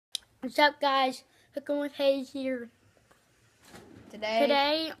What's up, guys? Hookin with Hayes here.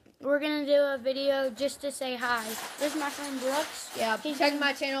 Today we're gonna do a video just to say hi. This is my friend Brooks. Yeah, check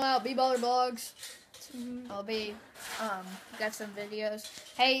my channel out, B-Baller Blogs. I'll be got some videos.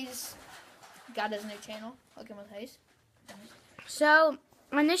 Hayes got his new channel, Hookin with Hayes. So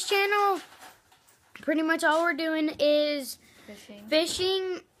on this channel, pretty much all we're doing is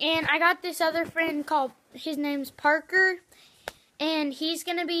fishing, and I got this other friend called, his name's Parker, and he's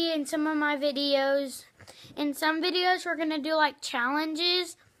gonna be in some of my videos. In some videos we're gonna do like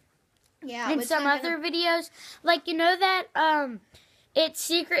challenges. Yeah. In some other videos, like, you know that it's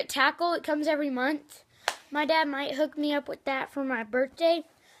Secret Tackle, it comes every month. My dad might hook me up with that for my birthday.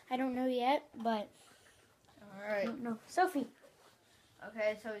 I don't know yet, but alright. I don't know. Sophie.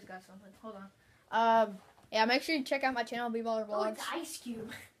 Okay, so he's got something. Hold on. Yeah, make sure you check out my channel, B-Baller Blogs. Oh, it's Ice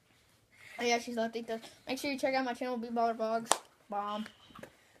Cube. Oh, yeah, she's left. Make sure you check out my channel, B-Baller Blogs. Bomb.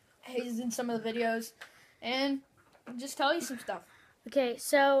 Hayes in some of the videos. And just tell you some stuff. Okay,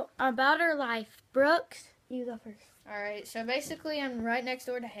 so about her life. Brooks, you go first. Alright, so basically I'm right next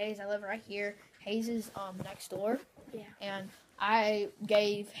door to Hayes. I live right here. Hayes is next door. Yeah. And I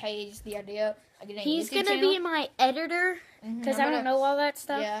gave Hayes the idea. He's going to be my editor because I don't know all that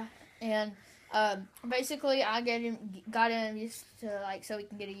stuff. Yeah. And basically I got him used to, like, so he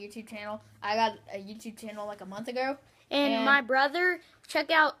can get a YouTube channel. I got a YouTube channel like a month ago. And my brother,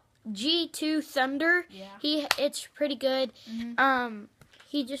 check out G2 Thunder. Yeah. It's pretty good.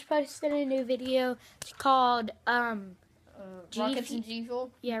 He just posted a new video. It's called Rockets and G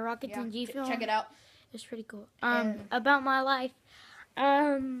Fuel. Yeah, Rockets and G Fuel. Check it out. It's pretty cool. About my life.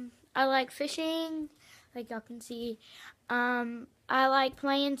 I like fishing, like y'all can see. I like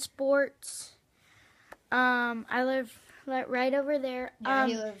playing sports. I live right over there. Yeah,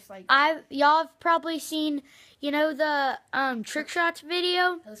 he lives like. Y'all have probably seen, you know, the trick shots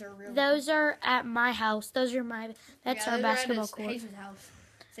video. Those are real. Those are at my house. That's our basketball court. Hayes' house.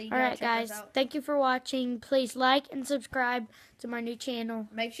 So all right, guys. Thank you for watching. Please like and subscribe to my new channel.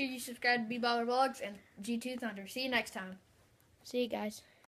 Make sure you subscribe to B-Baller Vlogs and G2 Thunder. See you next time. See you guys.